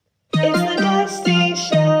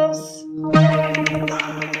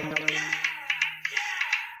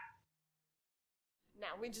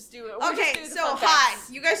just do it. Okay, so hi.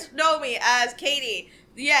 You guys know me as Katie.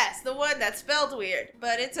 Yes, the one that spelled weird,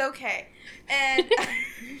 but it's okay. And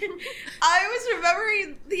I was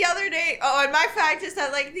remembering the other day, and my fact is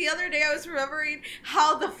that, like, the other day I was remembering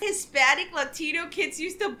how the Hispanic Latino kids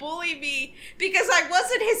used to bully me because I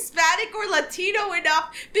wasn't Hispanic or Latino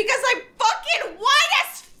enough because I'm fucking white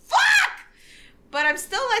as fuck! But I'm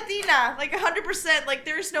still Latina, like 100%. Like,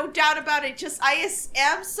 there's no doubt about it. Just I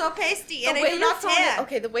am so pasty, and I do not tan.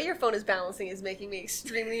 Okay, the way your phone is balancing is making me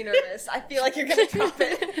extremely nervous. I feel like you're gonna drop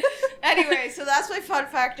it. Anyway, so that's my fun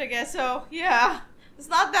fact, I guess. So yeah, it's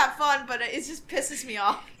not that fun, but it just pisses me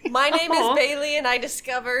off. My name is Bailey, and I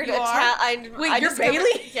discovered You're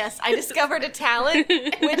Bailey? Yes, I discovered a talent,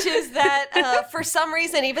 which is that for some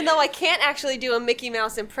reason, even though I can't actually do a Mickey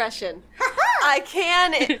Mouse impression, I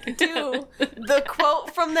can do the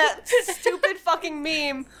quote from that stupid fucking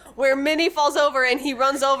meme where Minnie falls over and he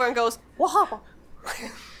runs over and goes, "Wahapa."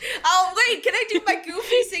 Oh, wait, can I do my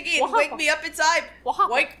goofy singing? Wake me up inside.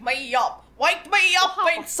 Wake me up. Wake me up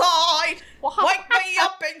inside. Wake me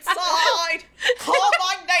up inside. Call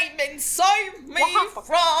my name and save me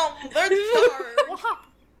from the dark.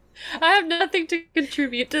 I have nothing to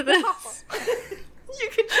contribute to this. You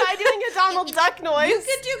could try doing a Donald Duck noise. You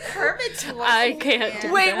could do Kermit too. I can't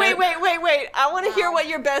do Wait. that. I want to hear what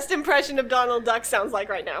your best impression of Donald Duck sounds like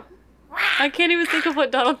right now. I can't even think of what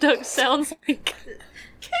Donald Duck sounds like.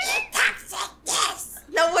 Talks like this.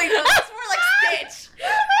 No, wait, no, that's more like Stitch.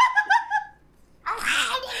 That's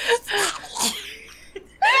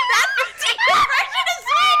the impression of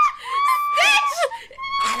Stitch.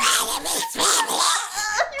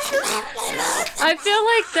 I feel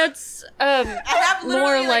like that's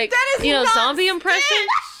more like, you know, zombie impression,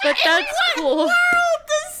 but that's cool.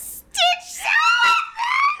 Does Stitch sound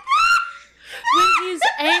When he's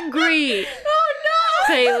angry. Oh no!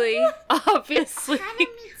 Bailey, obviously.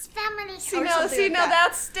 See, now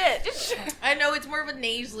that's Stitch. I know it's more of a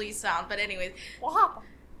nasally sound, but anyways. Emily,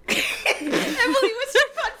 what's your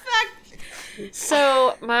fun fact?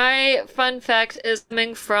 So, my fun fact is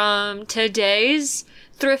coming from today's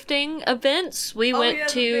thrifting events. We went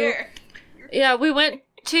to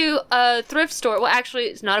a thrift store. Well, actually,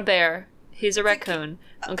 it's not a bear. He's a raccoon.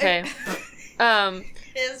 Okay. I'm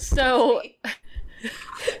sorry.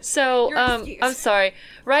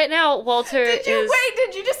 Right now, Walter Did you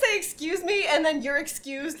just say excuse me and then you're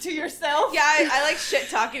excused to yourself? Yeah, I like shit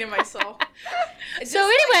talking to myself. So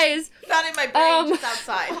anyways. Not in my brain, just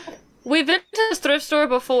outside. We've been to this thrift store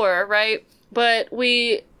before, right? But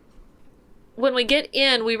when we get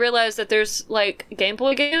in, we realize that there's, like, Game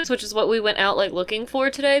Boy games, which is what we went out, like, looking for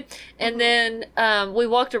today. And then we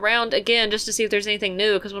walked around again just to see if there's anything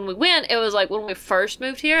new, because when we went, it was, like, when we first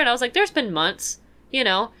moved here, and I was like, there's been months, you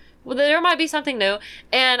know? Well, there might be something new.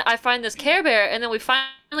 And I find this Care Bear, and then we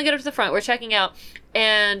finally get up to the front. We're checking out,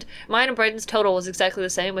 and mine and Braden's total was exactly the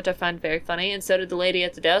same, which I find very funny, and so did the lady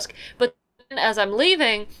at the desk. But then as I'm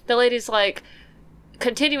leaving, the lady's like,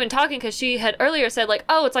 continuing talking because she had earlier said, like,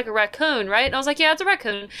 oh, it's like a raccoon, right? And I was like, yeah, it's a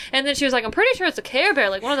raccoon. And then she was like, I'm pretty sure it's a Care Bear,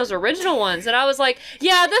 like one of those original ones. And I was like,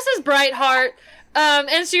 yeah, this is Brightheart.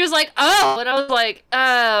 And she was like, oh, and I was like,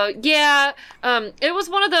 yeah. It was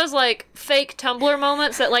one of those, like, fake Tumblr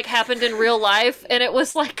moments that, like, happened in real life, and it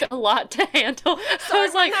was, like, a lot to handle. So I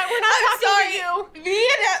was like, we're not talking to you. Me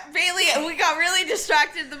and Bailey, we got really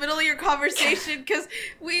distracted in the middle of your conversation because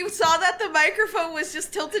we saw that the microphone was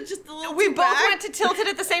just tilted just a little We too both back. went to tilt it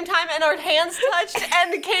at the same time, and our hands touched,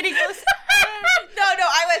 and Katie goes, No,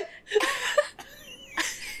 I went...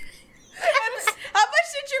 How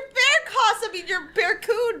much did your bear cost? I mean, your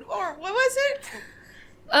bear-coon, or what was it?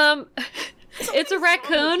 It's a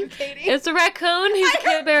raccoon. It's a raccoon. He's a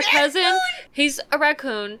Care Bear cousin. He's a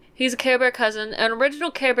raccoon. He's a Care Bear cousin, an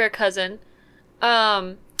original Care Bear cousin,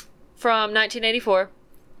 from 1984,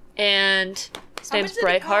 and his name's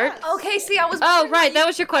Brightheart. Okay, see, I was. Oh, right, that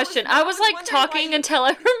was your question. I was like talking until I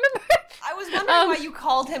remembered. I was wondering why you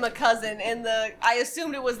called him a cousin, and I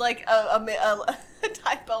assumed it was like a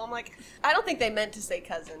typo. I'm like, I don't think they meant to say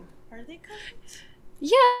cousin. Are they cousins?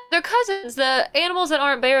 Yeah, they're cousins. The animals that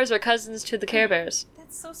aren't bears are cousins to the Care Bears.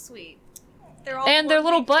 That's so sweet. They're all and their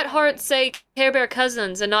little butt hearts say Care Bear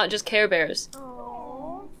cousins and not just Care Bears.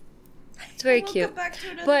 Aww. It's very cute. Back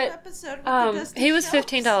to another but episode with the Dusty he was Shelves.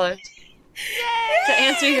 $15 to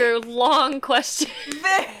answer your long question. And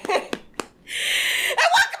welcome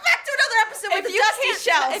back to another episode with the Dusty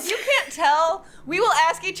Shelves. If you can't tell, we will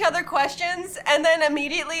ask each other questions, and then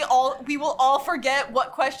immediately we will all forget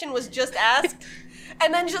what question was just asked.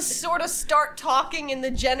 and then just sort of start talking in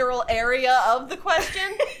the general area of the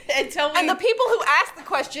question. And the people who ask the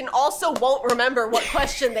question also won't remember what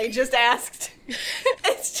question they just asked.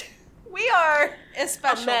 We are a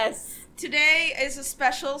mess. Today is a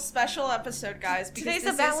special episode, guys. Today's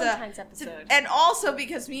a Valentine's episode. And also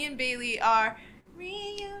because me and Bailey are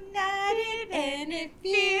reunited and it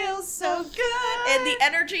feels so good. And the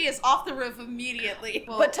energy is off the roof immediately.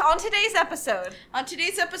 But on today's episode,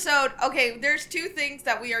 okay, there's two things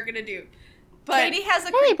that we are going to do. But Katie has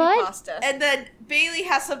a creepypasta. And then Bailey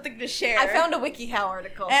has something to share. I found a WikiHow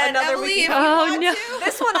article. And Another Emily, WikiHow. if you want to,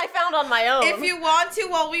 this one I found on my own. If you want to,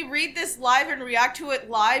 while we read this live and react to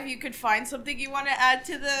it live, you could find something you want to add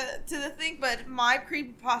to the thing. But my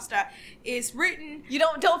creepypasta is written. You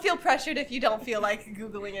don't feel pressured if you don't feel like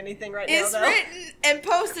Googling anything right now, though. It's written and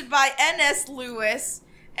posted by N.S. Lewis.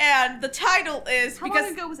 And the title is How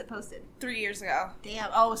long ago was it posted? 3 years ago. Damn.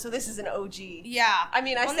 Oh, so this is an OG. Yeah. I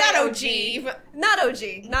mean, I well, said not OG, but not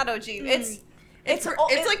OG. It's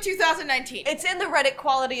like 2019. It's in the Reddit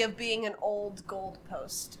quality of being an old gold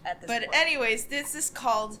post at this point. But anyways, this is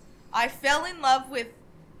called I Fell in Love with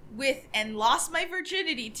and Lost My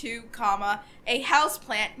Virginity to, comma, a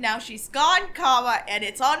houseplant. Now she's gone, comma, and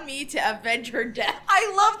it's on me to avenge her death.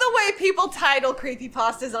 I love the way people title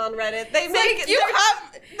creepypastas on Reddit. They make like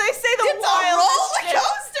they say the it's wildest a roller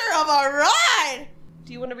coaster of a ride.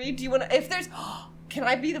 Do you want to read? Do you want to? If there's, can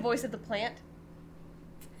I be the voice of the plant?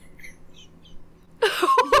 You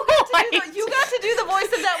got to do the voice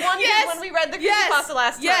of that one dude when we read the creepypasta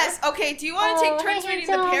last time. Yes. Okay. Do you want to take turns reading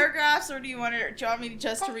the paragraphs, or do you want me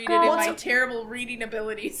just to read it in my terrible reading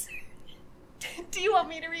abilities? Do you want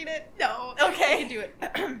me to read it? No. Okay. I can do it.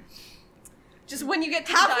 Just when you get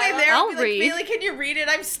to halfway the there, I'll be like, read. Bailey, can you read it?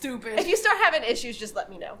 I'm stupid. If you start having issues, just let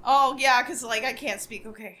me know. Oh yeah, because I can't speak.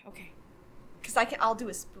 Okay. Because I'll do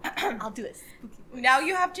a spooky. I'll do a spooky voice. Now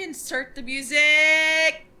you have to insert the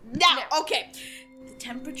music. Now, okay. The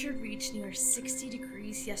temperature reached near 60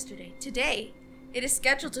 degrees yesterday. Today, it is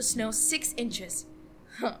scheduled to snow 6 inches.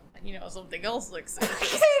 Huh. You know, something else looks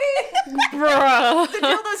Katie! Bruh. The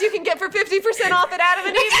dildos you can get for 50% off at Adam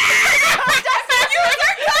and Eve.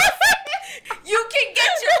 You can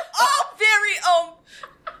get your own very own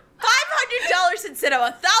 $500 instead of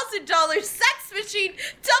 $1,000 sex machine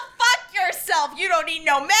to fuck yourself. You don't need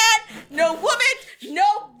no man, no woman,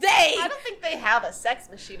 no they. I don't think they have a sex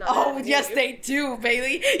machine on Oh, yes, they do,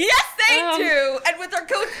 Bailey. Yes, they do. And with our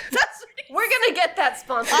code, we're gonna get that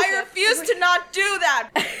sponsorship. I refuse to not do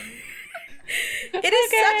that.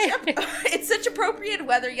 It's such appropriate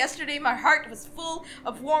weather. Yesterday, my heart was full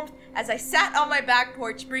of warmth as I sat on my back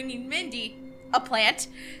porch bringing Mindy, a plant,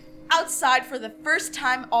 outside for the first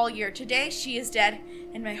time all year. Today, she is dead,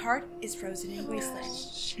 and my heart is frozen in a wasteland.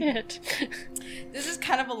 Shit. This is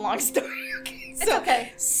kind of a long story, okay? It's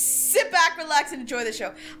okay. Sit back, relax, and enjoy the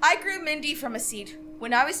show. I grew Mindy from a seed.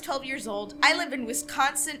 When I was 12 years old, I lived in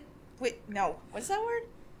Wisconsin. Wait, no. What's that word?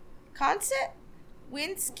 Wisconsin?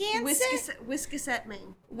 Wiscasset,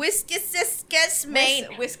 Maine. Wiscasset, Maine.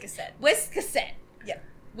 Wiscasset. Wiscasset. Yeah.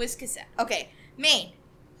 Wiscasset. Okay, Maine.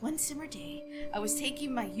 One summer day, I was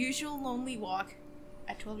taking my usual lonely walk,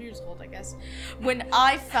 at 12 years old, I guess, when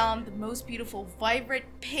I found the most beautiful, vibrant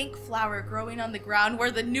pink flower growing on the ground where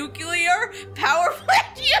the nuclear power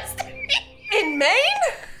plant used to be. In Maine?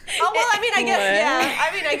 Oh, well,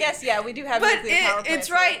 I guess, yeah. We do have nuclear power plants.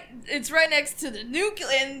 It's right next to the nuclear,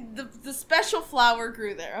 and the special flower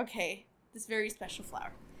grew there. Okay, this very special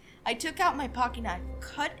flower. I took out my pocket knife,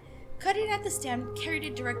 cut it at the stem, carried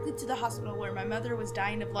it directly to the hospital where my mother was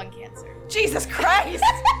dying of lung cancer. Jesus Christ!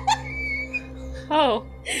 Oh.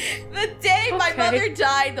 The day my mother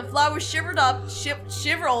died, the flower shriveled.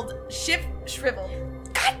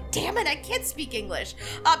 God damn it, I can't speak English.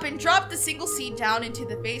 Up and dropped the single seed down into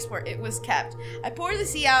the vase where it was kept. I poured the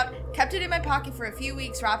seed out, kept it in my pocket for a few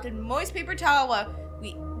weeks, wrapped in moist paper towel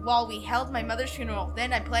while we held my mother's funeral.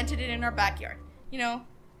 Then I planted it in our backyard. You know,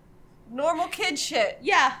 normal kid shit.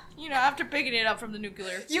 Yeah, you know, after picking it up from the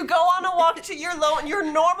nuclear. You go on a walk to your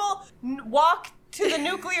normal walk to the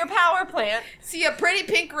nuclear power plant. See a pretty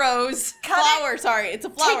pink rose. It's a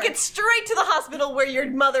flower. Take it straight to the hospital where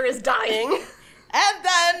your mother is dying. And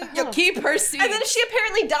then you keep her seed. And then she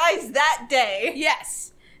apparently dies that day.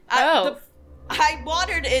 Yes. Oh. I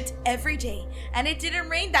watered it every day, and it didn't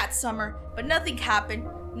rain that summer, but nothing happened.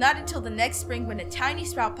 Not until the next spring when a tiny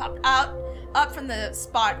sprout popped up from the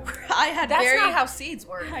spot where I had That's not how seeds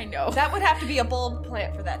work. I know. That would have to be a bulb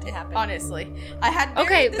plant for that to happen. Honestly. I had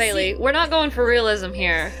Okay, Bailey, we're not going for realism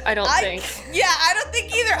here, I don't think. Yeah, I don't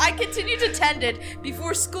think either. I continued to tend it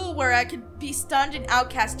before school where I could be stunned and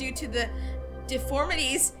outcast due to the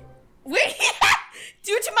deformities. Wait,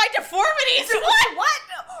 Due to my deformities.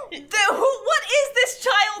 What is this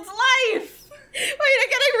child's life? Wait, I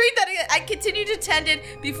gotta read that again. I continued to attend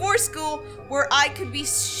before school where I could be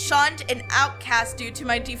shunned and outcast due to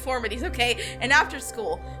my deformities, okay? And after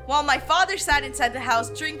school, while my father sat inside the house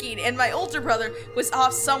drinking and my older brother was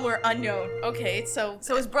off somewhere unknown. Okay, so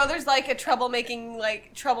his brother's like a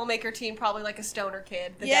troublemaker teen, probably like a stoner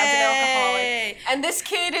kid. The dad's an alcoholic. And this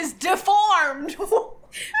kid is deformed. Probably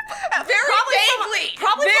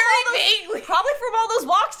from all those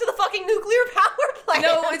walks to the fucking nuclear power plant.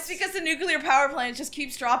 No, it's because the nuclear power plant just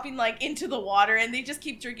keeps dropping like into the water and they just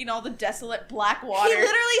keep drinking all the desolate black water. He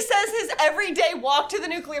literally says his everyday walk to the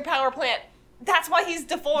nuclear power plant. That's why he's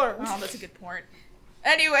deformed. Oh, that's a good point.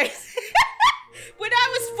 Anyways, when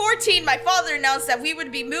I was 14, my father announced that we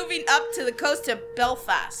would be moving up to the coast of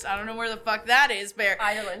Belfast. I don't know where the fuck that is, Bear.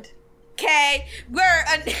 Ireland. Okay, where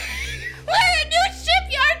a new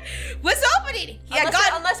shipyard was opening.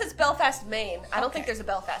 Unless it's Belfast, Maine. I don't think there's a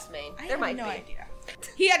Belfast, Maine. There might be. Idea.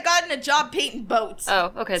 He had gotten a job painting boats.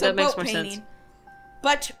 Oh, okay, so that makes boat more painting. sense.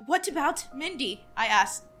 But what about Mindy? I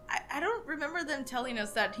asked. I don't remember them telling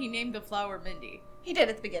us that he named the flower Mindy. He did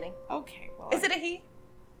at the beginning. Okay, well. Is it a he?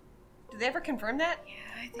 Did they ever confirm that? Yeah,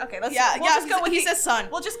 I think. Okay, just go with he's a son.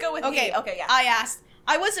 We'll just go with okay. he. Okay, yeah. I asked.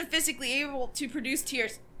 I wasn't physically able to produce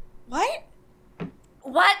tears. What?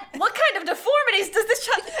 What kind of deformities does this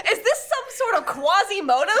child... Is this some sort of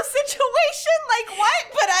Quasimodo situation? Like, what?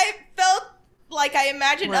 But I felt like I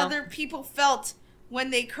imagined other people felt when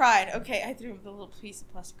they cried. Okay, I threw the little piece of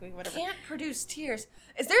plastic away, whatever. Can't produce tears.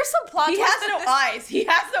 Is there some plot He has no eyes. He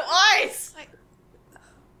has no eyes. Like,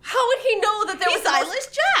 how would he know that there was eyeless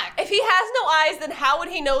Jack? If he has no eyes, then how would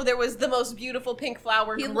he know there was the most beautiful pink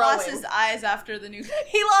flower growing? He lost his eyes after the new...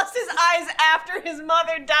 He lost his eyes after his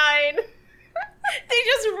mother died. They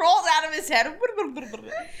just rolled out of his head.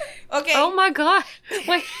 Okay. Oh my god.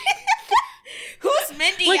 Wait. Who's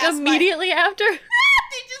Mindy? Like immediately after?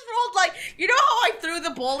 They just rolled like, you know how I threw the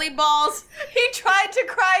bowling balls? He tried to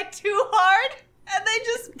cry too hard, and they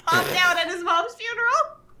just popped out at his mom's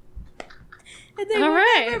funeral. And they were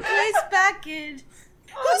never placed back in.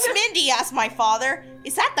 Who's Mindy? Asked my father.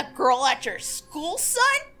 Is that the girl at your school, son?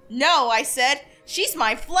 No, I said. She's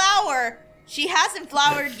my flower. She hasn't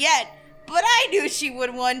flowered yet. But I knew she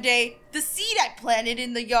would one day. The seed I planted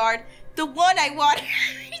in the yard. The one I watered.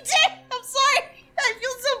 I'm sorry. I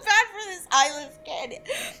feel so bad for this eyeless kid.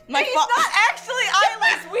 He's not actually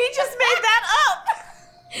eyeless. We just made that up.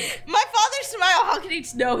 My father smiled. How can he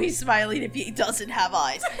know he's smiling if he doesn't have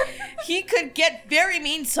eyes? He could get very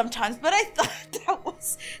mean sometimes, but I thought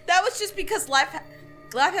that was just because life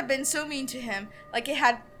had been so mean to him. Like it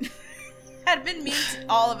had been mean to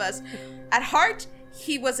all of us. At heart,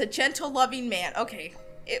 he was a gentle, loving man. Okay.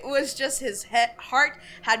 It was just his heart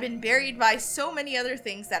had been buried by so many other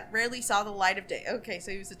things that rarely saw the light of day. Okay,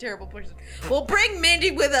 so he was a terrible person. We'll bring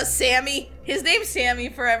Mindy with us, Sammy. His name's Sammy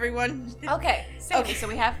for everyone. Okay, Sammy. Okay. So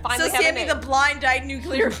we have finally have Sammy, the blind-eyed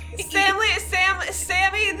nuclear. Sammy,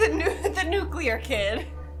 the nuclear kid.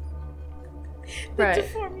 Right. The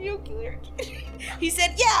deformed nuclear kid. He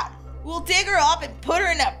said, "Yeah, we'll dig her up and put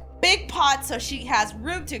her in a big pot so she has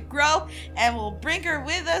room to grow, and we'll bring her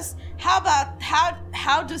with us. How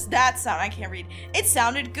does that sound?" I can't read. It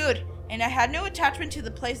sounded good, and I had no attachment to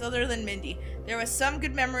the place other than Mindy. There was some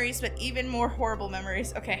good memories, but even more horrible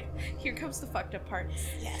memories. Okay, here comes the fucked up part.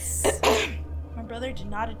 Yes. My brother did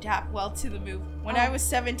not adapt well to the move. When I was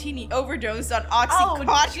 17, he overdosed on Oxycontin.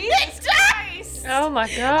 Oh, Jesus Christ! Oh my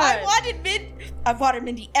god. I watered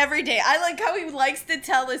Mindy every day. I like how he likes to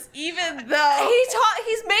tell us, even though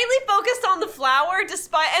he's mainly focused on the flower,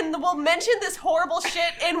 and we'll mention this horrible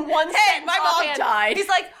shit in one sentence. My mom died. He's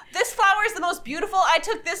like, this flower is the most beautiful. I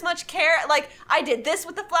took this much care. Like, I did this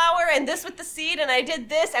with the flower, and this with the seed, and I did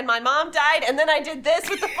this, and my mom died, and then I did this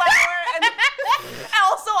with the flower, and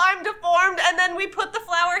also I'm deformed, and then we put the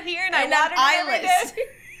flower here, and I watered it every day.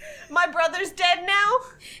 My brother's dead now.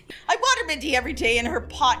 I watered Mindy every day in her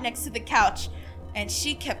pot next to the couch, and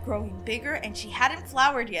she kept growing bigger, and she hadn't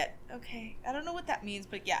flowered yet. Okay, I don't know what that means,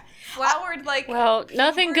 but yeah. Flowered like... Well,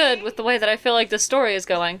 nothing good with the way that I feel like the story is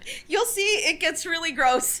going. You'll see, it gets really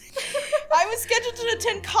gross. I was scheduled to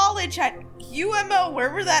attend college at UMO,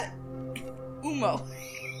 wherever that... UMO.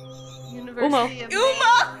 University of Maine.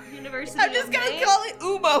 UMO! University I'm just going to call it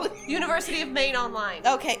UMO. University of Maine Online.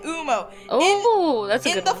 Okay, UMO. Oh, that's a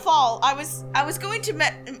good one. In the fall, I was going to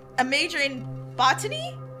major in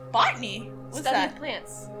botany? Botany? What's Study that? of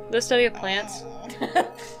plants. The study of plants.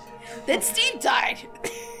 Then Steve died.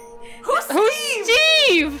 Who's Steve? Who's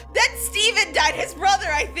Steve? Then Steven died, his brother,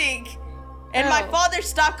 I think. And my father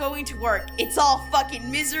stopped going to work. It's all fucking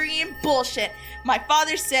misery and bullshit. My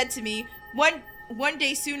father said to me one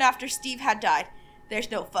day soon after Steve had died, there's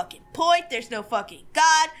no fucking point, there's no fucking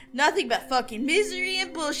God, nothing but fucking misery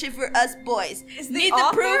and bullshit for us boys. Need the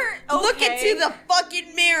proof? Okay. Look into the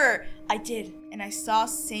fucking mirror. I did, and I saw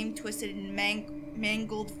same twisted and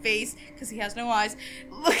mangled face, because he has no eyes,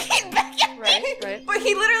 looking back at me. Right. But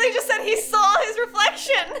he literally just said he saw his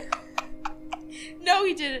reflection. No,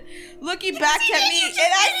 he didn't. Looking back at me,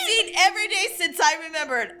 and I've seen every day since I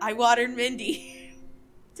remembered. I watered Mindy.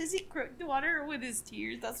 Does he water her with his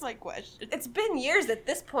tears? That's my question. It's been years at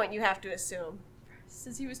this point, you have to assume.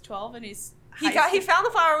 Since he was 12 and he's... He found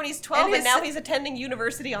the flower when he's 12 and now he's attending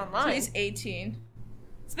university online. So he's 18.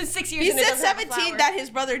 It's been 6 years. He said 17 that his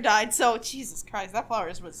brother died, so Jesus Christ, that flower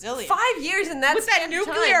is resilient. 5 years and that's with that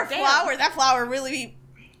nuclear flower, that flower really...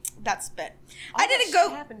 That's spit. I didn't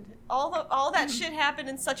go... All that shit happened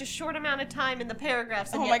in such a short amount of time in the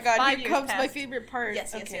paragraphs. And oh my God, 5 here years comes my favorite part.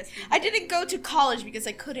 Yes. I didn't go to college because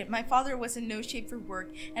I couldn't. My father was in no shape for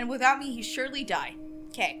work, and without me, he'd surely die.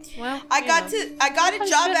 Okay. Well, I got a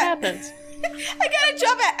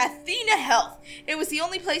job at Athena Health. It was the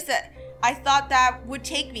only place that I thought that would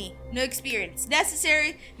take me. No experience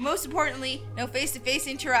necessary. Most importantly, no face-to-face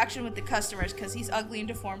interaction with the customers because he's ugly and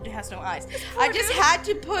deformed and has no eyes. I just had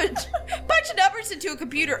to punch numbers into a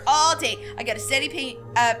computer all day. I got a steady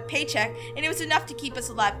paycheck, and it was enough to keep us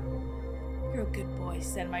alive. You're a good boy,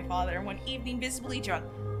 said my father one evening, visibly drunk.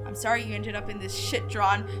 I'm sorry you ended up in this shit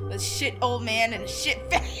drawn with a shit old man and a shit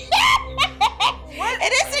family.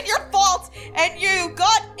 It isn't your fault, and you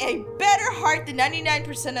got a better heart than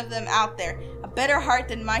 99% of them out there. A better heart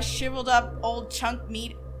than my shriveled up old chunk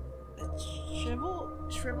meat.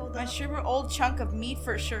 Shriveled old chunk of meat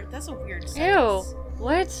for sure. That's a weird sentence. Ew.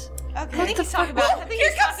 What? Okay. I think he's talking about.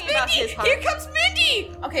 Here comes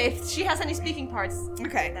Mindy. Okay, if she has any speaking parts.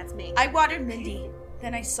 Okay, that's me. I watered Mindy.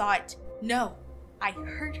 Then I saw it. No, I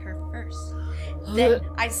heard her first. Then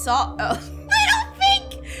I saw a little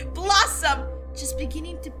pink blossom just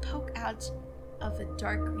beginning to poke out of a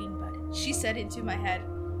dark green bud. She said into my head.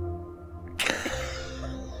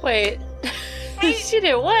 Wait. She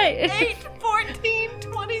did what? 8, 14,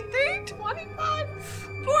 23, 25,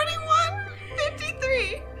 41,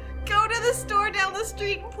 53. Go to the store down the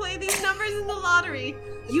street and play these numbers in the lottery.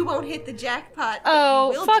 You won't hit the jackpot.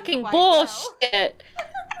 Oh, fucking bullshit.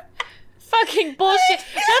 Fucking bullshit.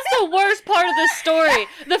 That's the worst part of the story.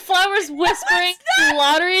 The flower's whispering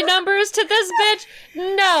lottery numbers to this bitch?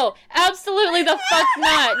 No, absolutely the fuck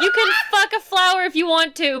not. You can fuck a flower if you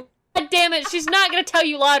want to. God damn it, she's not gonna tell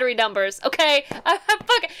you lottery numbers, okay?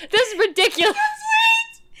 This is ridiculous.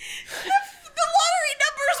 Wait! The lottery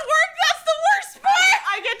numbers work, that's the worst part!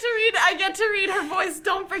 I get to read her voice,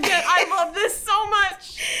 don't forget. I love this so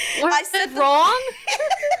much. I said wrong?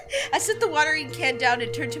 I set the watering can down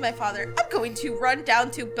and turned to my father. I'm going to run down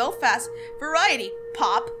to Belfast Variety.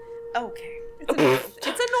 Pop. Okay. It's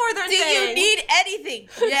a northern thing. Do you need anything?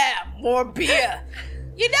 Yeah, more beer.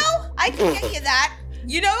 You know, I can get you that.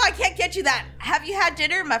 I can't get you that. Have you had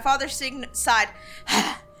dinner? My father sighed.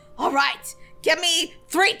 All right. Get me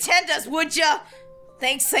 3 tenders, would ya?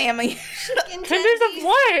 Thanks, Sammy. Tenders of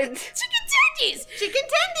what? Chicken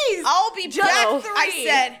tendies. I'll be just back, 3. I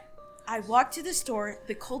said. I walked to the store.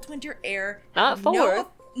 The cold winter air Not 4.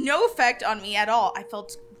 No effect on me at all. I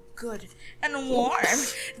felt good and warm.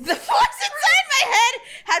 The voice inside my head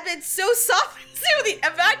had been so soft and soothing.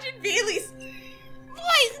 Imagine Bailey's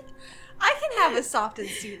voice. I can have a soft and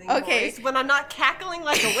soothing voice when I'm not cackling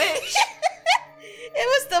like a witch. It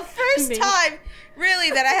was the first time,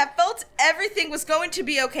 really, that I have felt everything was going to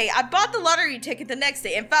be okay. I bought the lottery ticket the next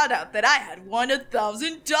day and found out that I had won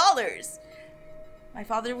 $1,000. My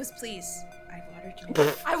father was pleased.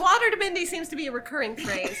 I watered Mindy seems to be a recurring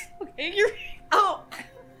phrase. Okay,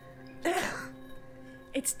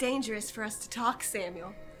 It's dangerous for us to talk,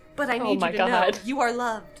 Samuel. But I need you to know you are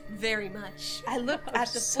loved very much. I looked at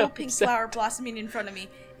the full pink flower blossoming in front of me.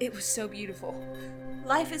 It was so beautiful.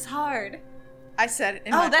 Life is hard. I said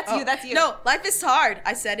in that's you. No, life is hard,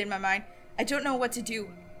 I said in my mind. I don't know what to do.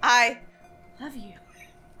 I love you.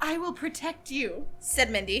 I will protect you, said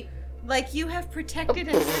Mindy. Like you have protected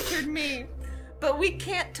and nurtured me. But we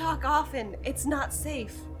can't talk often. It's not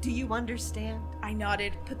safe. Do you understand? I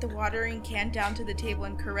nodded, put the watering can down to the table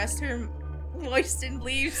and caressed her moistened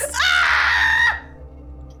leaves.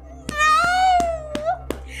 No!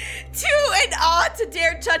 Too and awed to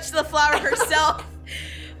dare touch the flower herself.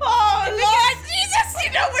 Oh, Lord Jesus,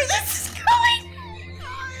 you know where this is going.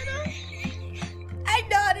 I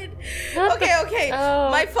nodded. Okay. Oh.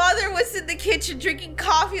 My father was in the kitchen drinking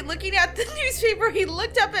coffee, looking at the newspaper. He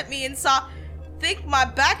looked up at me and saw think my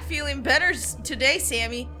back feeling better today,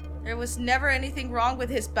 Sammy. There was never anything wrong with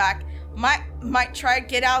his back. Might try to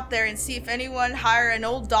get out there and see if anyone hire an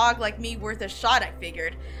old dog like me worth a shot, I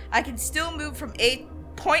figured. I can still move from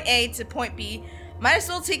point A to point B. Might as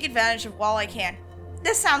well take advantage of while I can.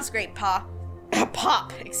 This sounds great, Pa.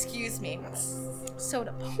 Pop, excuse me.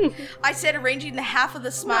 Soda pop. I said, arranging the half of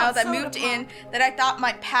the smile that moved in that I thought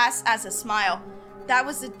might pass as a smile. That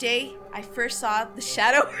was the day I first saw the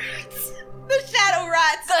shadow rats. The shadow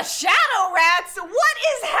rats! The shadow rats? What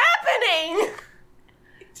is happening?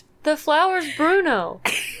 The flower's Bruno.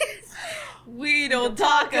 We don't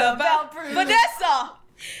talk about Bruno. Vanessa!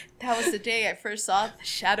 That was the day I first saw the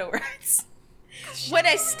shadow rats. When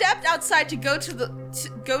I stepped outside to go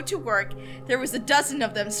to work, there was a dozen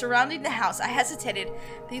of them surrounding the house. I hesitated.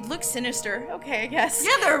 They looked sinister. Okay, I guess.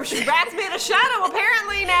 Yeah, they're rats made of shadow,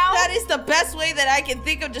 apparently, now. That is the best way that I can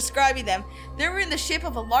think of describing them. They were in the shape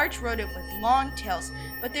of a large rodent with long tails,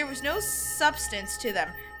 but there was no substance to them.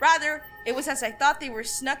 Rather, it was as I thought. They were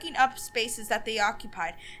snucking up spaces that they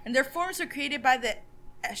occupied, and their forms were created by the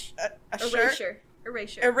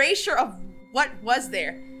erasure of what was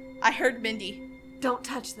there. I heard Mindy. Don't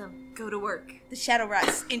touch them. Go to work. The shadow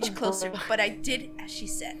rats inched closer, but I did as she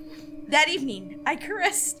said. That evening, I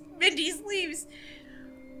caressed Mindy's leaves.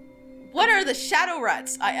 What are the shadow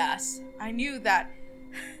rats? I asked. I knew that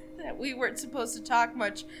we weren't supposed to talk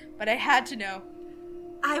much, but I had to know.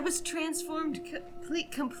 I was transformed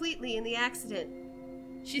completely in the accident,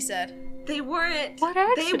 she said. They weren't. What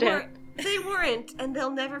accident? They weren't, and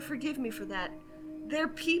they'll never forgive me for that. They're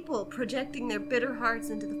people projecting their bitter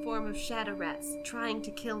hearts into the form of shadow rats, trying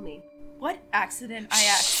to kill me. What accident? I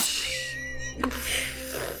asked.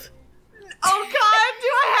 Oh God, do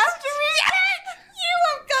I have to read it? You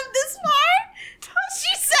have come this far?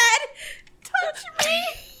 She said, touch me.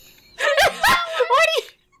 What do you...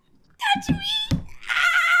 Touch me.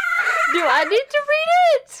 Do I need to read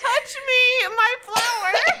it? Touch me, my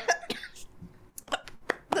flower.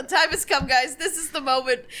 The time has come, guys. This is the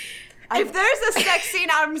moment. If there's a sex scene,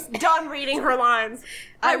 I'm done reading her lines.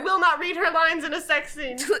 I will not read her lines in a sex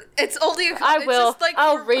scene. It's only a I will. Just like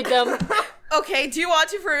I'll read them. Okay, do you want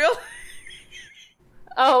to for real?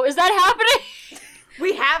 Oh, is that happening?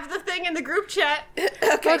 We have the thing in the group chat.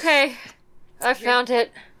 Okay. I found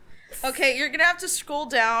it. Okay, you're gonna have to scroll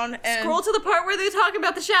down and... Scroll to the part where they're talking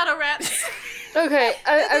about the shadow rats. Okay,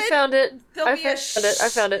 I found it. There'll be a I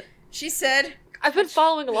found it. She said... I've been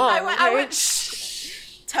following along. I went,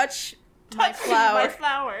 touch my flower. My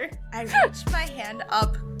flower. I reached my hand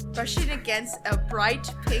up, brushing against a bright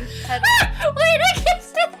pink petal. Wait, I can't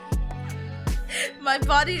stop. My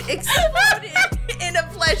body exploded in a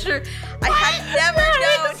pleasure I had never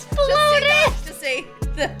known. Exploded. Just say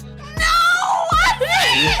the... No!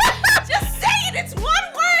 Just say it! It's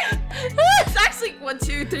one word! It's actually 1,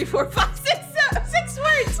 2, 3, 4, 5, 6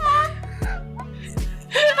 words, Mom!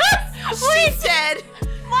 She said,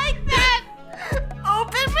 like that,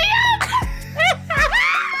 open me up!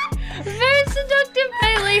 Very seductive,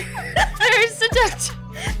 Bailey. Very seductive.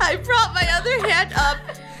 I brought my other hand up,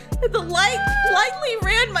 and the light lightly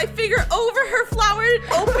ran my finger over her flower,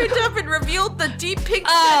 opened up, and revealed the deep pink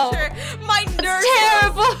center. My nerves.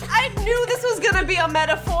 Terrible. I knew this was gonna be a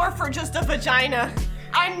metaphor for just a vagina.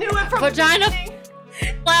 I knew it from Vagina the beginning.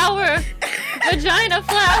 Flower. Vagina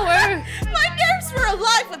flower. My nerves were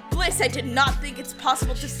alive with bliss. I did not think it's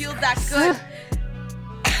possible to feel that good.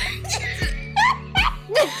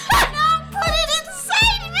 Now put it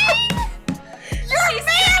inside me! Your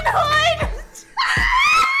manhood!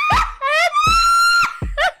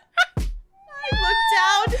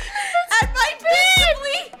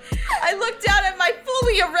 I looked down at my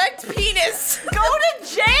fully erect penis. Go to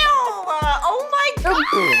jail! Oh my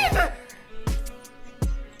God!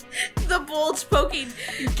 The bulge poking.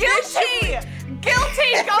 Guilty!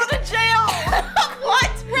 Guilty! Go to jail!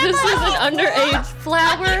 What? This is an underage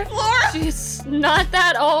flower. Flora. She's not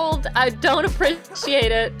that old. I don't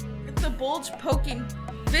appreciate it. The bulge poking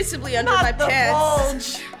visibly under Not my the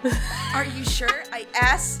pants. bulge. Are you sure? I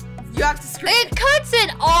asked. You have to scream. It cuts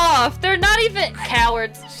it off. They're not even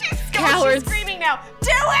cowards. She's Cowards. screaming now.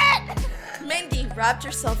 Do it! Mindy wrapped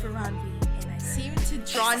herself around me, and I seemed to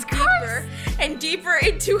drawn deeper and deeper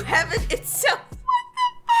into heaven itself. What the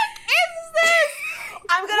fuck is this?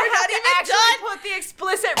 I'm gonna We're have not to even actually done. put the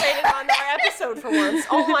explicit rating on our episode for once.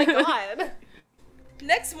 Oh my God.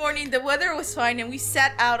 Next morning, the weather was fine, and we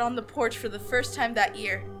sat out on the porch for the first time that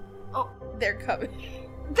year. Oh, they're coming.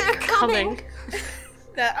 They're coming.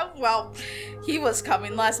 Well, he was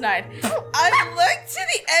coming last night. I looked to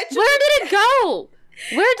the edge. Where did it go?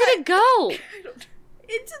 Where did it go?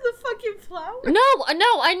 into the fucking flower?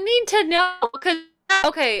 No, I need to know because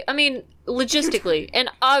okay, I mean logistically and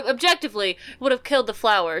objectively would have killed the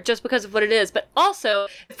flower just because of what it is, but also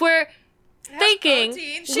if we're thinking,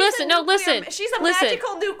 listen. She's a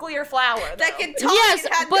magical nuclear flower though. That can talk and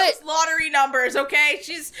have those lottery numbers. Okay,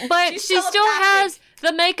 she's she still has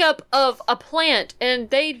the makeup of a plant, and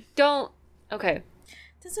they don't. Okay,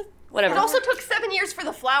 whatever. It also took 7 years for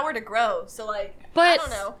the flower to grow, so like, but I don't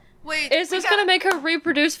know. Wait, is this gonna make her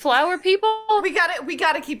reproduce flower people? We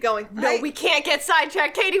gotta keep going. No, we can't get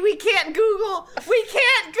sidetracked, Katie. We can't Google. Like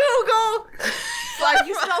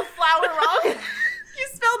you spelled flower wrong. You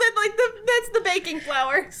spelled it like that's the baking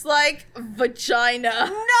flour. It's like vagina.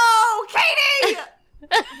 No, Katie.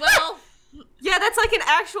 Well, yeah, that's like an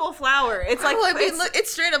actual flower. It's like it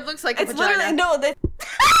straight up looks like a vagina. Literally no.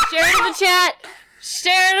 Share it in the chat.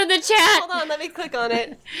 Share it in the chat. Hold on, let me click on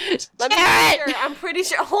it. I'm pretty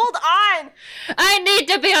sure. Hold on. I need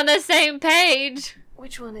to be on the same page.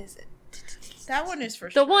 Which one is it? That one is for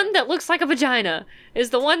the sure. one that looks like a vagina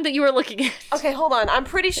is the one that you were looking at. Okay, hold on. I'm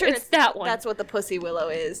pretty sure it's that one. That's what the pussy willow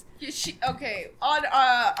is. Okay, on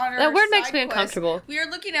our that word makes side me quest, uncomfortable. We are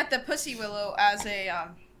looking at the pussy willow as a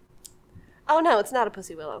Oh no, it's not a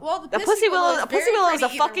pussy willow. Well, the pussy willow is a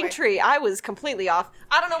way. fucking tree. I was completely off.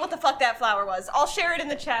 I don't know what the fuck that flower was. I'll share it in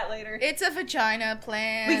the chat later. It's a vagina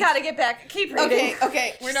plant. We gotta get back. Keep reading.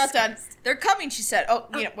 Okay, we're not done. They're coming, she said. Oh,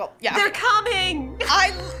 yeah. They're coming.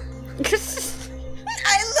 I looked.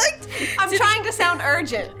 I'm trying to sound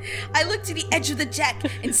urgent. I looked to the edge of the deck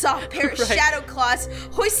and saw a pair of shadow claws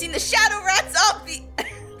hoisting the shadow rats up.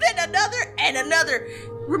 Then another and another.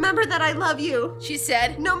 Remember that I love you, she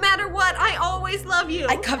said. No matter what, I always love you.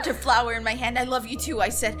 I cupped her flower in my hand. I love you too, I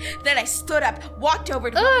said. Then I stood up, walked over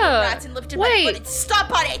to one of the rats and lifted my foot and stop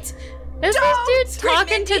on it. Is this dude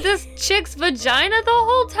talking to this chick's vagina the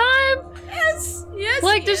whole time? Yes.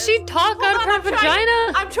 Like, does she talk out of her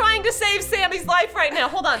vagina? I'm trying to save Sammy's life right now.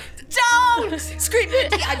 Hold on. Don't! Screamed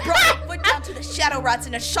Mindy. I brought my foot down to the shadow rats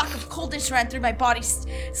and a shock of coldness ran through my body.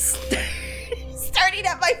 Starting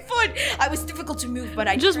at my foot. I was difficult to move, but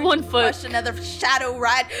I just one foot. Crushed another shadow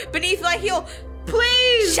rat beneath my heel.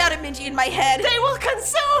 Please! Shouted Mindy in my head. They will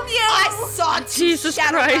consume you! I saw Jesus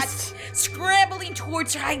shadow Christ. rats scrambling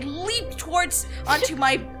towards her. I leaped onto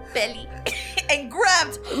my belly and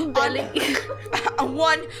grabbed on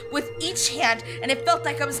one with each hand, and it felt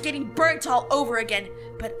like I was getting burnt all over again.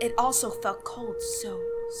 But it also felt cold, so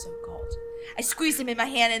cold. I squeezed them in my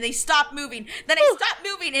hand and they stopped moving. Then I stopped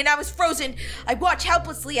moving and I was frozen. I watched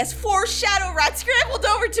helplessly as 4 shadow rats scrambled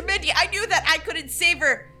over to Mindy. I knew that I couldn't save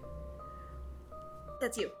her.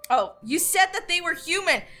 That's you. Oh, you said that they were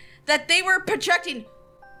human, that they were projecting.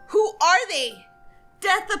 Who are they?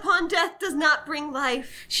 Death upon death does not bring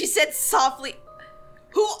life. She said softly.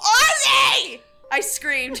 Who are they? I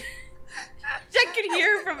screamed. I could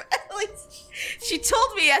hear from Ellie. She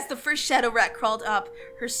told me as the first shadow rat crawled up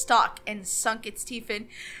her stalk and sunk its teeth in.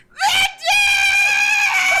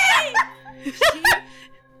 Mindy!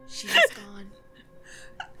 She is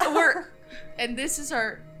gone. And this is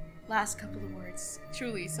our last couple of words.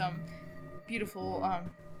 Truly some beautiful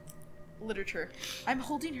literature. I'm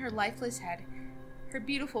holding her lifeless head. Her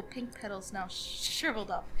beautiful pink petals now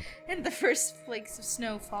shriveled up, and the first flakes of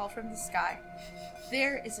snow fall from the sky.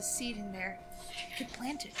 There is a seed in there. You could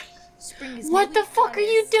plant it. Spring is What the fuck are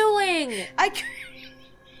you doing?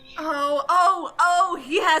 Oh,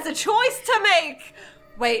 he has a choice to make.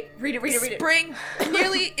 Wait, read it. Spring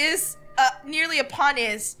nearly upon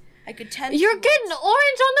is. I could tend. You're getting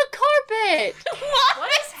orange on the carpet. What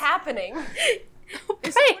is happening?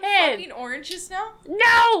 Is someone fucking oranges now?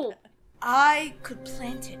 No! I could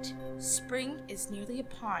plant it. Spring is nearly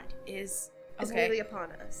upon is nearly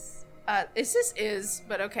upon us. But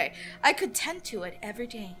okay. I could tend to it every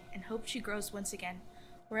day and hope she grows once again.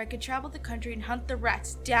 Or I could travel the country and hunt the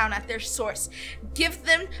rats down at their source. Give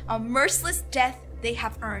them a merciless death they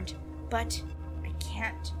have earned. But I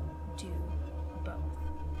can't do both.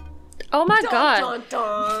 Oh my god. Dun,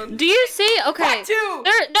 dun. Do you see? Okay. Part two.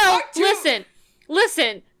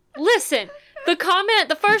 Listen.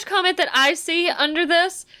 The first comment that I see under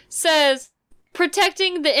this says,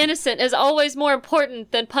 protecting the innocent is always more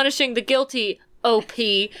important than punishing the guilty, OP.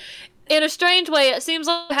 In a strange way, it seems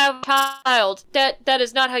like you have a child. That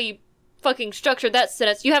is not how you fucking structure that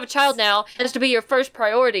sentence. You have a child now, and it's to be your first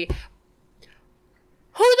priority.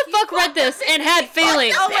 Who the fuck read this and had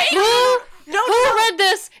feelings? Who read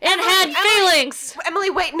this and had feelings? Emily,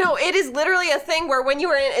 wait, no, it is literally a thing where when you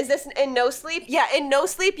are is this in No Sleep? Yeah, in No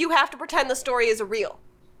Sleep, you have to pretend the story is real.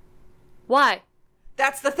 Why?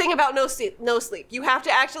 That's the thing about No Sleep. You have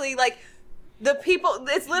to actually, The people,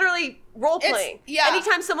 it's literally role-playing. Yeah.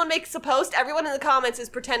 Anytime someone makes a post, everyone in the comments is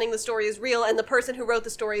pretending the story is real, and the person who wrote the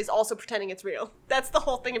story is also pretending it's real. That's the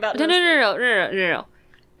whole thing about it. No.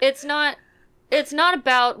 It's not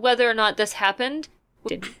about whether or not this happened.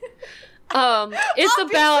 It's Obviously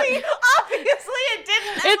about... Obviously it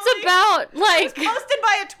didn't, It's Emily. about, like... It was posted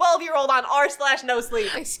by a 12-year-old on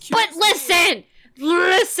r/nosleep. But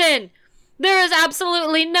listen! There is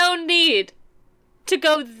absolutely no need to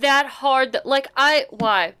go that hard. Why?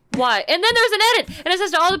 And then there's an edit, and it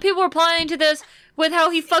says to all the people replying to this with how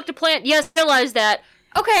he fucked a plant. Yes, realize that.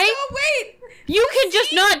 Okay. Oh, wait! You can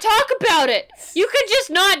just not talk about it. You can just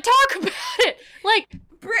not talk about it. Like...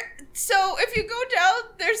 So, if you go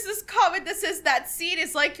down, there's this comment that says that seed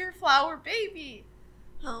is like your flower baby.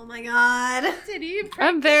 Oh my god. Did he impregnate?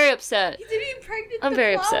 I'm very upset. Did he impregnate I'm the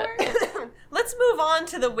very flower? upset. Let's move on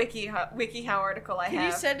to the WikiHow article I have. Can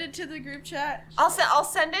you send it to the group chat? I'll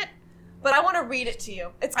send it, but I want to read it to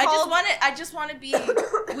you. It's called... I just want to be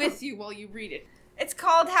with you while you read it. It's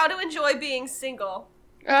called How to Enjoy Being Single.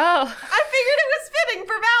 Oh. I figured it was fitting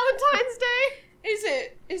for Valentine's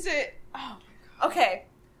Day. Is it? Oh. Okay,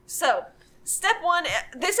 so step one.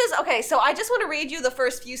 So I just want to read you the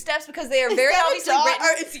first few steps because they are very obviously written.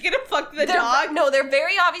 Or is he gonna fuck the dog? No, they're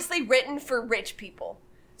very obviously written for rich people.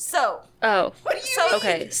 So. Oh. What do you mean?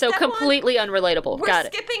 Okay, so Step completely unrelatable. We're Got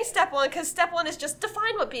it. skipping step one because step one is just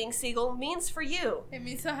define what being single means for you. It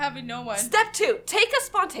means not having no one. Step two, take a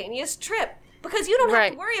spontaneous trip. Because you don't have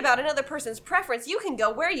Right. to worry about another person's preference. You can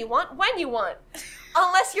go where you want, when you want.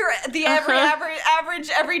 Unless you're the average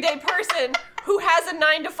everyday person who has a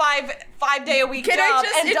 9 to 5 day a week Can I job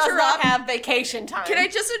just and does not interrupt? have vacation time. Can I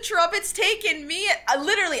just interrupt? It's taken me,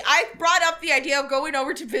 I brought up the idea of going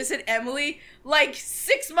over to visit Emily like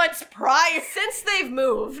 6 months prior. Since they've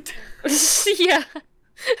moved. Yeah.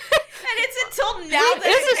 And it's until now that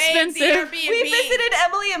It's I'm paying the expensive. Airbnb. We visited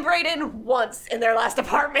Emily and Brayden once in their last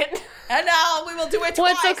apartment. And now we will do it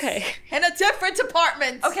Well, twice. it's okay. In a different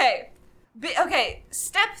apartment. Okay.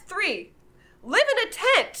 Step 3. Live in a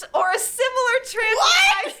tent or a similar transient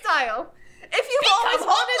What? lifestyle. If you've Become always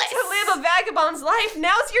wanted to homeless. live a vagabond's life,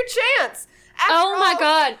 now's your chance. After Oh my all-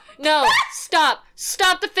 god. No.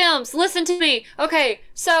 Stop the films. Listen to me. Okay,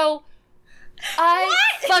 so I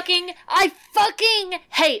fucking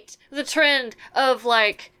hate the trend of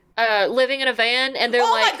like living in a van and they're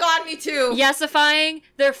Oh like my god, me too. yesifying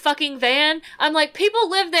their fucking van. I'm like, people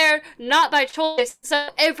live there not by choice. So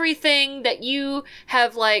everything that you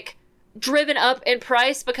have like driven up in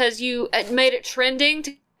price because you made it trending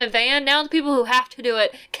to a van, now the people who have to do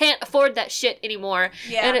it can't afford that shit anymore.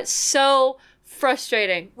 Yeah. And it's so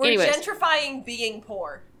frustrating. We're Anyways. gentrifying being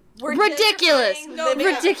poor. We're Ridiculous. gentrifying No, living-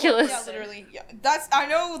 yeah, Ridiculous. Yeah, literally. Yeah. I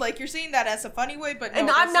know, like, you're saying that as a funny way, but no, And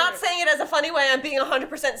that's I'm not literally- saying it as a funny way. I'm being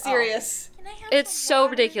 100% serious. Can I have It's some so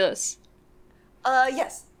water? ridiculous.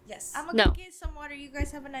 Yes. I'm gonna No. get some water. You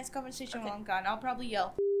guys have a nice conversation while I'm gone. I'll probably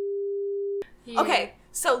yell. Okay,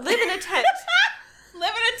 so live in a tent.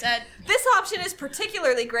 Live in a tent. This option is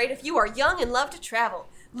particularly great if you are young and love to travel.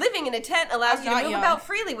 Living in a tent allows I'm you to not move young. about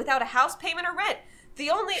freely without a house payment or rent. With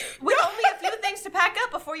only a few things to pack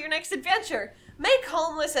up before your next adventure. Make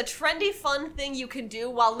homeless a trendy, fun thing you can do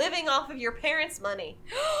while living off of your parents' money.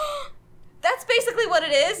 That's basically what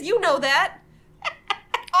it is. You know that.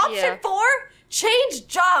 Option Yeah. 4, change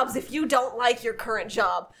jobs if you don't like your current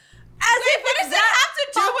job. As if what it's does that have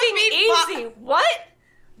to do with fucking being easy. What?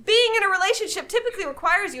 Being in a relationship typically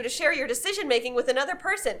requires you to share your decision making with another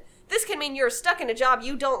person. This can mean you're stuck in a job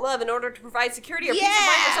you don't love in order to provide security or peace of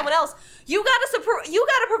mind for Yeah. someone else. You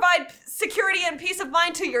gotta provide security and peace of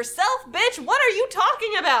mind to yourself, bitch. What are you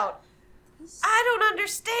talking about? I don't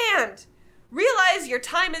understand. Realize your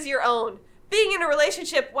time is your own. Being in a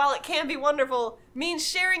relationship, while it can be wonderful, means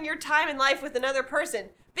sharing your time and life with another person.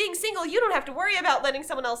 Being single, you don't have to worry about letting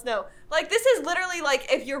someone else know. Like, this is literally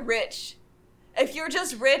like if you're rich. If you're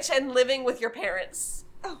just rich and living with your parents.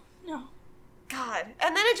 Oh, no. God.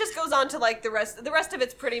 And then it just goes on to like the rest of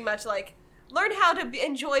it's pretty much like learn how to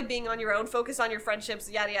enjoy being on your own, focus on your friendships,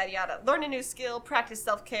 yada yada yada. Learn a new skill, practice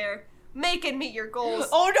self-care, make and meet your goals.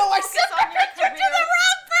 Oh, no, I Focus sent on the your picture to career. the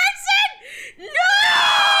wrong person!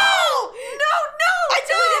 No! No! I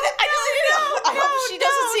deleted it. I hope she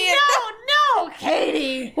doesn't see it. No,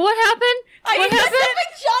 Katie. What happened? I What sent happened? the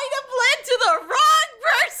vagina blend to the wrong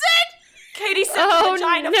person! Katie sent Oh, the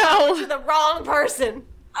vagina no. flower to the wrong person.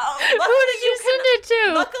 Oh, Who did you send it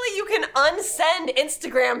to? Luckily, you can unsend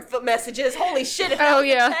Instagram messages. Holy shit! If that Oh, was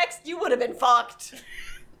yeah. a text, you would have been fucked.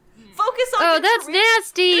 Focus on. Oh, your that's career.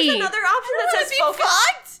 nasty. There's another option that says be focus.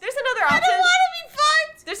 fucked. There's another I option. don't want to be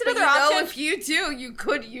fucked! There's But another you option. know, if you do, you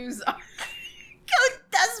could use our...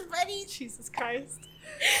 That's funny. Jesus Christ.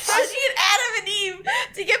 Especially in Adam and Eve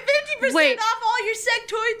to get 50% off all your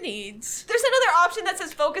sectoid needs. There's another option that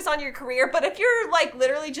says focus on your career, but if you're like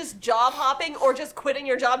literally just job hopping or just quitting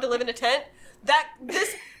your job to live in a tent,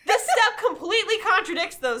 this step completely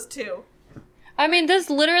contradicts those two. I mean,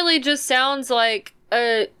 this literally just sounds like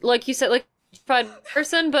you said, like gentrified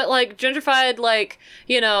person, but like gentrified, like,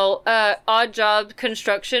 you know, odd job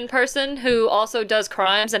construction person who also does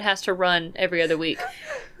crimes and has to run every other week.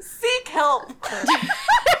 Seek help. That's what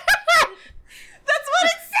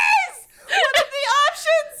it says. What are the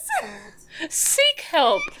options? Seek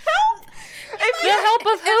help. Help. The help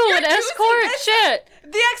of who? An escort? Shit.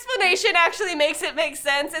 The explanation actually makes it make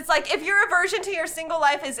sense. It's like, if your aversion to your single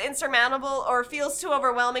life is insurmountable or feels too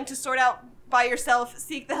overwhelming to sort out by yourself,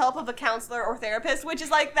 seek the help of a counselor or therapist, which is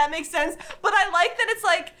like, that makes sense. But I like that it's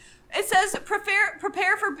like, it says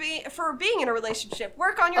prepare for being in a relationship,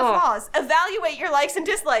 work on your flaws, evaluate your likes and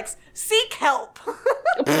dislikes, seek help.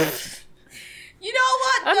 You know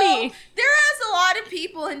what, though? There is a lot of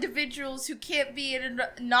people, individuals, who can't be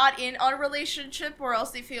not in a relationship, or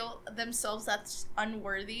else they feel themselves that's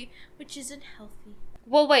unworthy, which isn't healthy.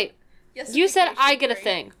 Well, wait. Yes, you said I get a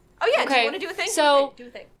thing. Oh, yeah. Okay. Do you want to do a thing? So, do a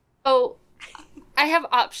thing. Oh, I have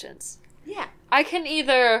options. Yeah. I can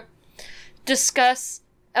either discuss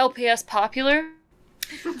LPS Popular,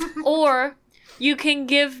 or you can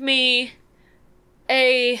give me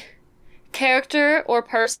a character or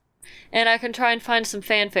person, and I can try and find some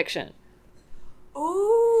fan fiction.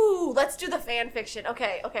 Ooh, let's do the fan fiction.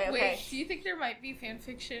 Okay. Wait, do you think there might be fan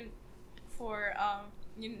fiction for,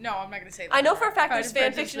 no, I'm not going to say that. I know for a fact there's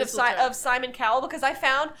fan fiction of Simon Cowell, because I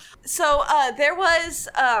found, there was,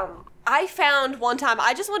 I found one time,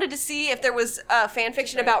 I just wanted to see if there was fan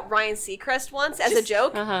fiction about Ryan Seacrest once as a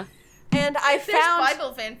joke. Uh-huh. And I found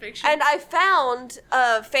Bible fan fiction. And I found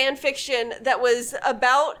fan fiction that was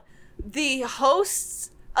about the hosts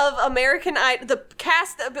of American Idol, the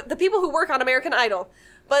cast, the people who work on American Idol,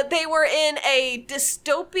 but they were in a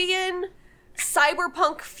dystopian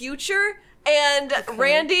cyberpunk future, and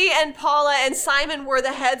Randy and Paula and Simon were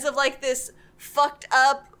the heads of like this fucked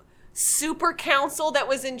up super council that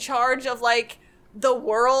was in charge of like the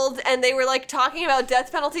world, and they were like talking about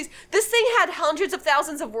death penalties. This thing had hundreds of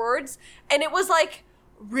thousands of words, and it was like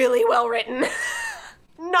really well written.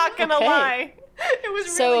 Not gonna lie. It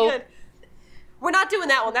was really good. We're not doing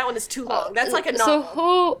that one. That one is too long. That's like a novel.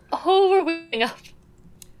 So who were we looking up?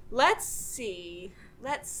 Let's see.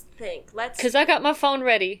 Let's think. Because I got my phone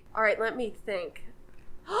ready. All right, let me think.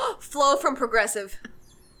 Flo from Progressive.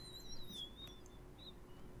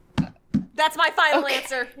 That's my final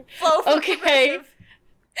answer. Flo from Progressive.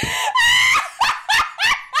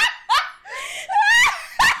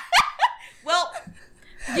 Well,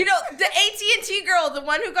 you know, the AT&T girl, the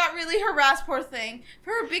one who got really harassed, poor thing,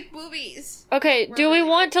 for her big boobies. Okay, do we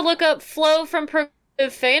want to look up Flo from Progressive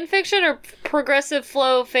fanfiction or Progressive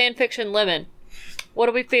Flo fanfiction lemon? What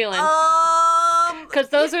are we feeling? Because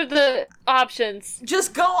those are the options.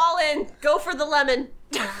 Just go all in. Go for the lemon.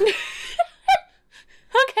 Okay.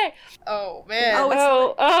 Oh, man.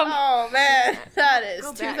 Oh, man. That is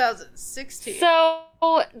 2016. So,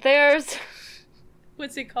 there's...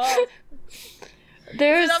 What's it called?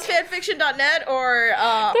 There's... Is it on fanfiction.net or...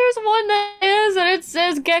 There's one that is, and it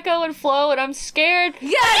says Gecko and Flo, and I'm scared about it.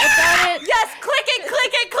 Yes! Click it! Put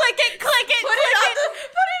it on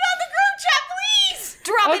the group chat, please!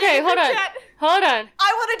 Drop it in the group chat. Hold on.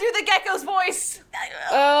 I want to do the Gecko's voice.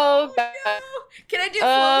 Oh, God. No. Can I do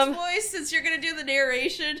Flo's voice since you're going to do the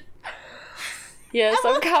narration? Yes,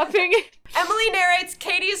 I'm copying it. Emily narrates,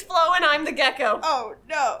 Katie's Flo, and I'm the Gecko. Oh,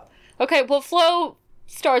 no. Okay, well, Flo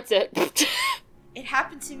starts it. It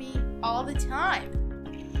happened to me all the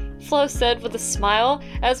time. Flo said with a smile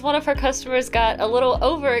as one of her customers got a little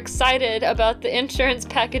overexcited about the insurance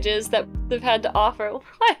packages that they've had to offer.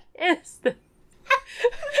 What is this? How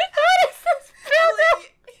does this feel?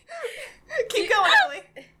 Keep going, Emily.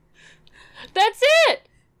 That's it.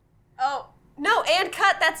 Oh no! And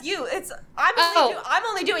cut. That's you. I'm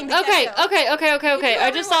only doing the Gecko. Okay.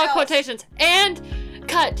 I just saw quotations. And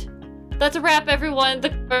cut. That's a wrap, everyone. The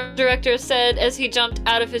director said as he jumped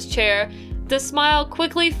out of his chair. The smile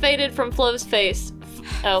quickly faded from Flo's face.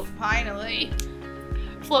 Oh, finally.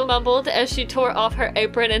 Flo mumbled as she tore off her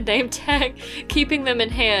apron and name tag, keeping them in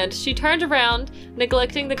hand. She turned around,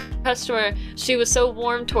 neglecting the customer she was so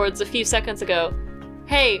warm towards a few seconds ago.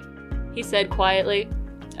 Hey, he said quietly.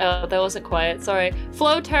 Oh, that wasn't quiet, sorry.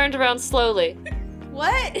 Flo turned around slowly.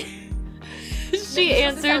 What? She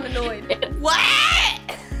answered. Annoyed. What?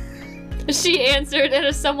 She answered in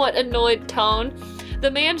a somewhat annoyed tone.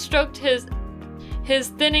 The man stroked his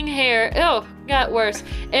thinning hair. Oh, got worse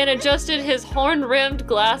and adjusted his horn-rimmed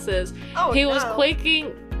glasses. Oh, He was no.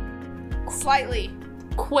 quaking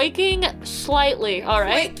slightly, all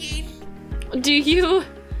right? Quaking. Do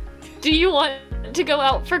you want to go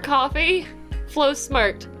out for coffee? Flo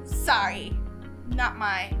smirked. Sorry. Not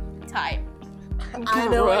my type. I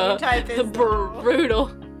know what your type is.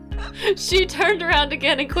 Brutal. She turned around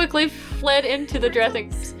again and quickly fled into the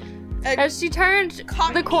dressing. As she turned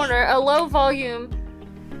the corner, a low volume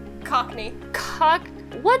Cockney.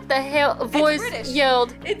 what the hell voice British.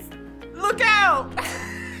 yelled. It's look out.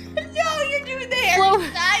 No, you're doing the Flo-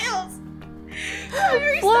 Harry Styles.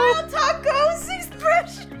 Harry Styles tacos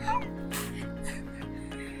expression.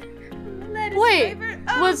 Let us Wait, flavor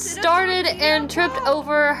was oats in a started tortilla and tripped bowl.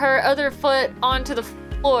 over her other foot onto the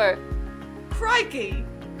floor. Crikey.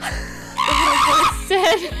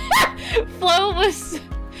 Said Flo was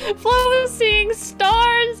seeing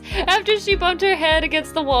stars after she bumped her head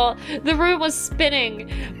against the wall. The room was spinning,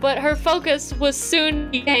 but her focus was soon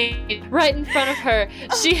gained right in front of her.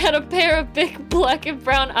 She had a pair of big black and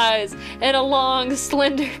brown eyes and a long,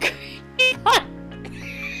 slender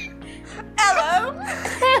Hello.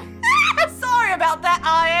 Sorry about that,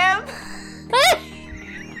 I am.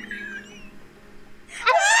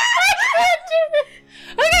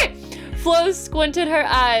 Okay. Flo squinted her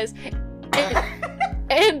eyes,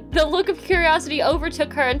 and the look of curiosity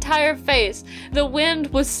overtook her entire face. The wind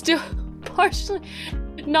was still partially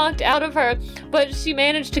knocked out of her, but she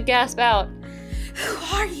managed to gasp out.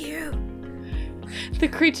 Who are you? The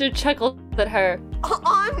creature chuckled at her.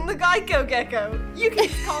 I'm the Geico Gecko. You can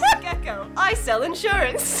just call me Gecko. I sell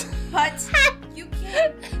insurance. But you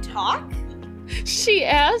can't talk? She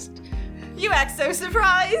asked. You act so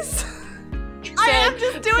surprised. I am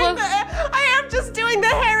just doing the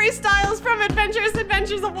Harry Styles from Adventures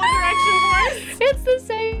of One Direction voice. It's the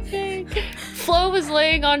same thing. Flo was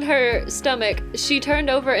laying on her stomach. She turned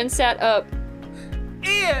over and sat up.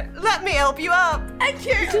 Here, let me help you up.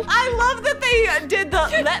 I love that they did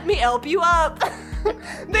the let me help you up.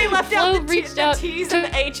 They left Flo out reached the out T's and the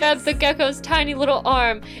to H's. grab the gecko's tiny little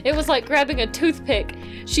arm. It was like grabbing a toothpick.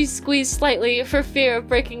 She squeezed slightly for fear of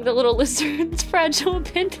breaking the little lizard's fragile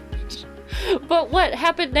appendage. But what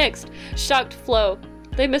happened next shocked Flo.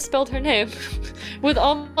 They misspelled her name. With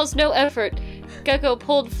almost no effort, Gecko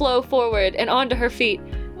pulled Flo forward and onto her feet.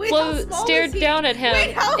 Wait, Flo how small stared is he? down at him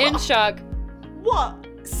Wait, how in shock. What?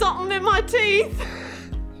 Something in my teeth?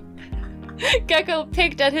 Gecko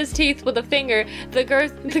picked at his teeth with a finger, the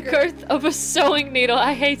girth of a sewing needle.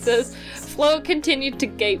 I hate this. Flo continued to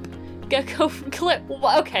gape. Gecko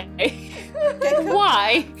okay.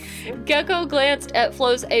 Why? Gecko glanced at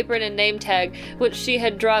Flo's apron and name tag, which she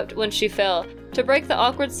had dropped when she fell. To break the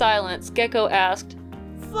awkward silence, Gecko asked,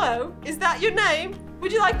 Flo, is that your name?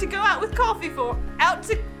 Would you like to go out with coffee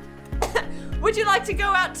Would you like to go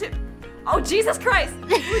out to... Oh, Jesus Christ!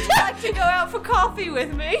 Would you like to go out for coffee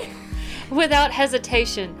with me? Without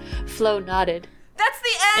hesitation, Flo nodded. That's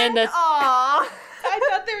the end! And Aww! I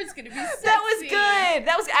thought there was gonna be sexy. That was good!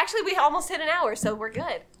 That was... Actually, we almost hit an hour, so we're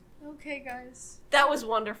good. Okay, guys. That was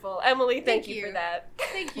wonderful. Emily, thank you you. for that.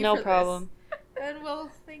 Thank you No for problem. this. And well,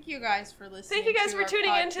 thank you guys for listening. Thank you guys to for our tuning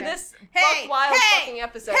in podcast. to this Hey, buck wild hey, fucking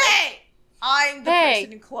episode. Hey! I'm the Hey.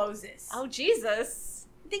 person who closes. Oh, Jesus.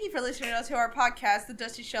 Thank you for listening to our podcast, The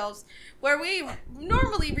Dusty Shelves, where we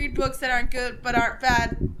normally read books that aren't good but aren't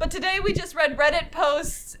bad. But today we just read Reddit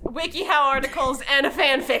posts, WikiHow articles, and a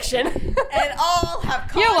fan fiction. And all have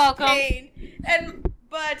caused You're welcome. pain.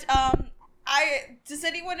 But does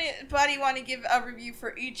anybody want to give a review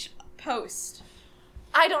for each post?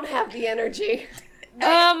 I don't have the energy.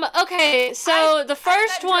 Okay, so the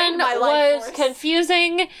first that one drained my life was force.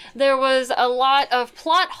 confusing. There was a lot of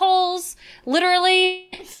plot holes, literally,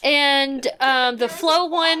 and the Flow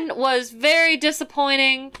one was very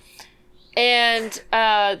disappointing. And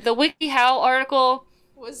the WikiHow article,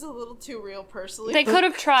 Was a little too real, personally. they could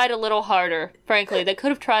have tried a little harder. Frankly, they could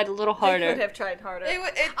have tried a little They harder. could have tried harder. It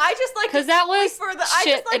I just like 'Cause that was I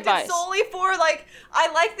shit just liked advice. it solely for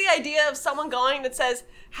I like the idea of someone going that says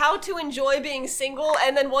how to enjoy being single,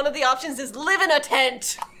 and then one of the options is live in a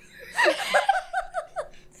tent.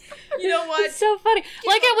 You know what? It's so funny.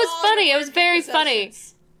 Like, it was all funny. the It was very funny.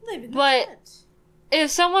 possessions. Live in the But- tent. If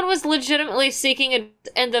someone was legitimately seeking it,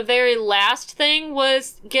 and the very last thing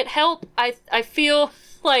was get help, I feel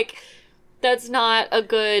like that's not a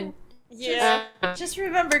good. Yeah. Just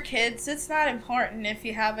remember, kids, it's not important if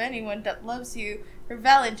you have anyone that loves you for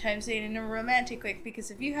Valentine's Day in a romantic way, because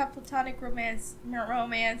if you have platonic romance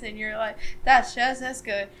in your life, that's just as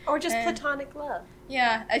good. Or just And- platonic love.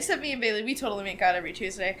 Yeah, except me and Bailey, we totally make out every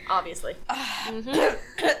Tuesday. Obviously. Mhm.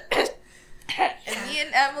 And me and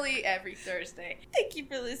Emily every Thursday. Thank you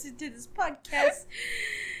for listening to this podcast.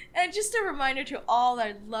 And just a reminder to all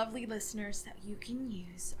our lovely listeners that you can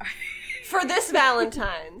use our... For this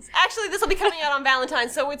Valentine's. Actually, this will be coming out on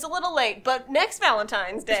Valentine's, so it's a little late, but next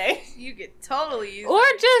Valentine's Day. You could totally use Or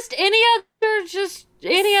it. just any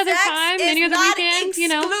other time, any other weekend, you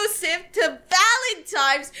know. Exclusive to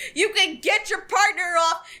Valentine's. You can get your partner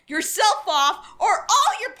off, yourself off, or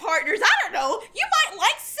all your partners. I don't know. You might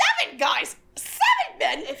like 7 guys. 7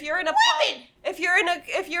 men. If you're in a women. if you're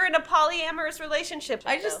in a polyamorous relationship.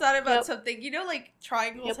 I just thought about Yep. something. You know, like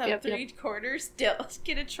triangles have 3 corners. Still,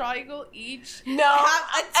 get a triangle each. No. Have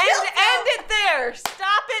a End it there.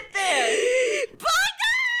 Stop it there. Bye,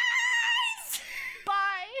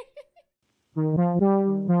 guys. Bye.